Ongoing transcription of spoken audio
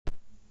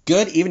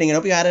Good evening, and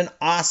hope you had an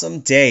awesome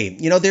day.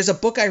 There's a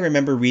book I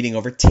remember reading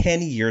over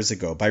 10 years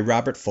ago by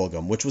Robert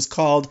Fulghum, which was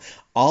called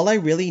All I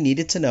Really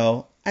Needed to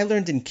Know I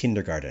Learned in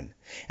Kindergarten.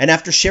 And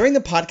after sharing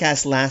the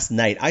podcast last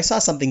night, I saw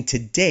something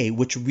today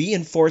which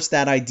reinforced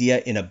that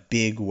idea in a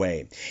big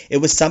way. It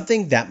was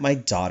something that my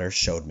daughter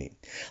showed me.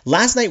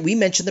 Last night, we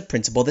mentioned the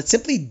principle that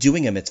simply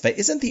doing a mitzvah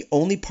isn't the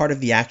only part of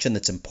the action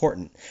that's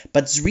important,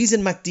 but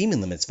zrizin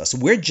makdimin mitzvah. So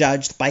we're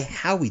judged by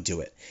how we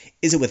do it.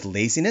 Is it with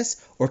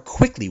laziness or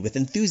quickly with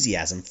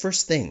enthusiasm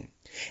first thing?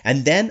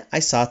 And then I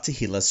saw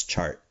Tehilah's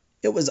chart.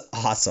 It was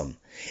awesome.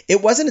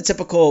 It wasn't a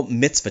typical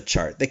mitzvah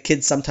chart that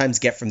kids sometimes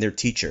get from their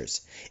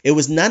teachers. It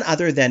was none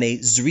other than a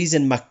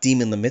zrizin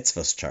makdimin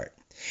mitzvahs chart.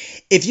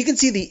 If you can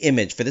see the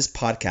image for this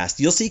podcast,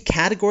 you'll see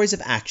categories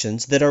of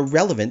actions that are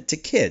relevant to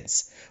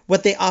kids,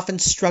 what they often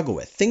struggle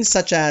with. Things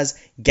such as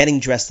getting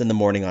dressed in the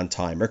morning on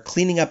time, or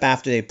cleaning up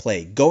after they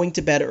play, going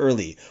to bed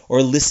early,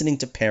 or listening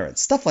to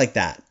parents, stuff like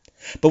that.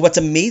 But what's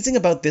amazing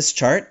about this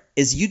chart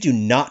is you do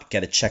not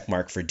get a check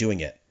mark for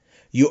doing it.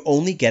 You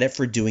only get it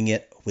for doing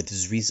it with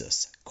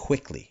zrizus,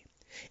 quickly.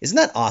 Isn't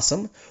that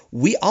awesome?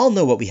 We all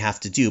know what we have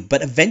to do,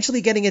 but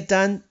eventually getting it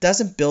done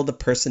doesn't build the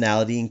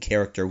personality and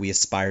character we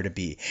aspire to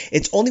be.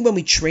 It's only when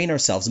we train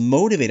ourselves,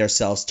 motivate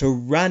ourselves to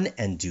run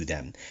and do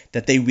them,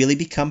 that they really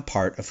become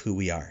part of who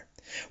we are.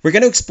 We're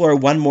going to explore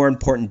one more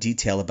important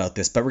detail about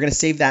this, but we're going to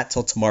save that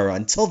till tomorrow.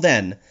 Until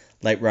then,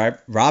 like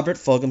Robert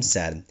Fulghum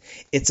said,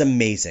 it's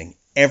amazing.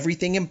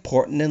 Everything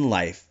important in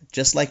life,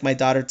 just like my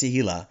daughter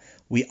Tehilah,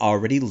 we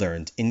already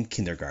learned in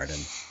kindergarten.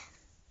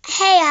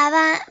 Hey,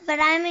 Abba, but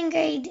I'm in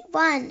grade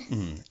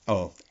 1.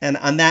 Oh, and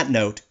on that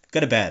note,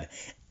 go to bed.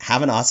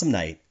 Have an awesome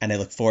night, and I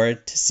look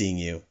forward to seeing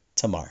you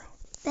tomorrow.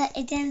 But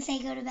it didn't say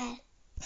go to bed.